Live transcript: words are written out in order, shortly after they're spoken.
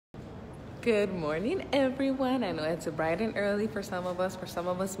Good morning, everyone. I know it's bright and early for some of us. For some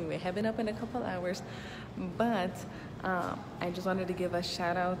of us, we may have been up in a couple hours, but I just wanted to give a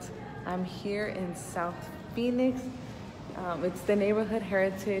shout out. I'm here in South Phoenix. It's the Neighborhood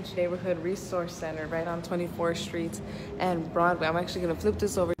Heritage Neighborhood Resource Center right on 24th Street and Broadway. I'm actually going to flip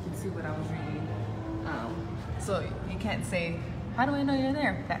this over and see what I was reading. So you can't say, how do I know you're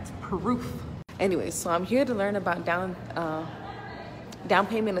there? That's proof. Anyway, so I'm here to learn about down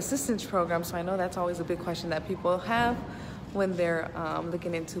payment assistance program. So I know that's always a big question that people have when they're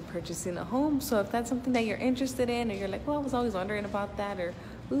looking into purchasing a home. So if that's something that you're interested in, or you're like, well, I was always wondering about that, or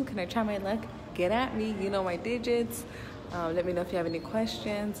ooh, can I try my luck? Get at me. You know my digits. Let me know if you have any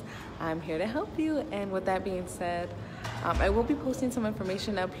questions. I'm here to help you. And with that being said, I will be posting some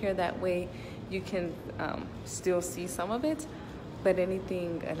information up here. That way you can still see some of it. But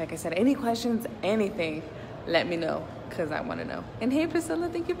anything, like I said, any questions, anything, let me know, because I want to know. And hey, Priscilla,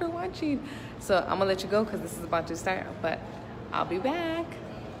 thank you for watching. So I'm going to let you go because this is about to start, but I'll be back.